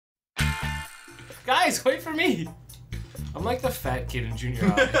Guys, wait for me. I'm like the fat kid in junior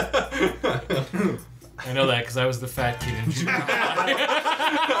high. I know that because I was the fat kid in junior high.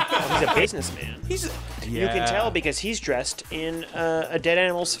 He's a businessman. You can tell because he's dressed in a dead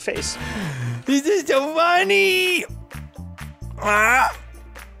animal's face. This is so funny!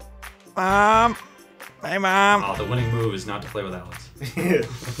 Mom! Hey, Mom! Oh, the winning move is not to play with Alex.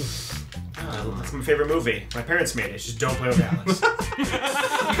 That's my favorite movie. My parents made it. Just don't play with Alex. You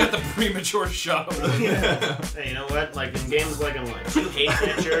got the premature shove. Hey, you know what? Like in games like in life, you hate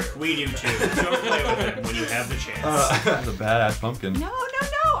that jerk. We do too. Don't play with him when you have the chance. That's a badass pumpkin. No, I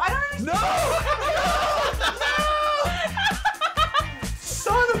don't understand.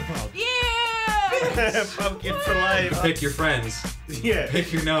 Son of a... Yeah! Pumpkin for life. Pick your friends. Yeah.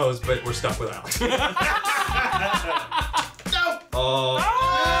 Pick your nose, but we're stuck with Alex. No! Oh.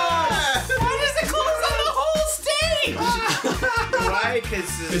 Why does it close on the whole stage? Why?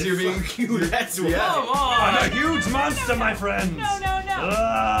 Because you're being cute. That's why. Come on. I'm a huge monster, my friends! No.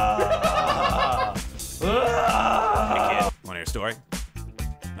 Want to hear a story?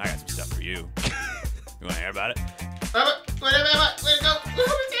 I got some stuff for you. You want to hear about it?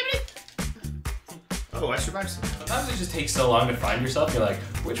 Oh, I survived something. Sometimes it just takes so long to find yourself. You're like,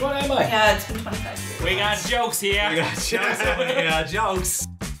 which one am I? Yeah, it's been 25 years. We got jokes here. We got jokes.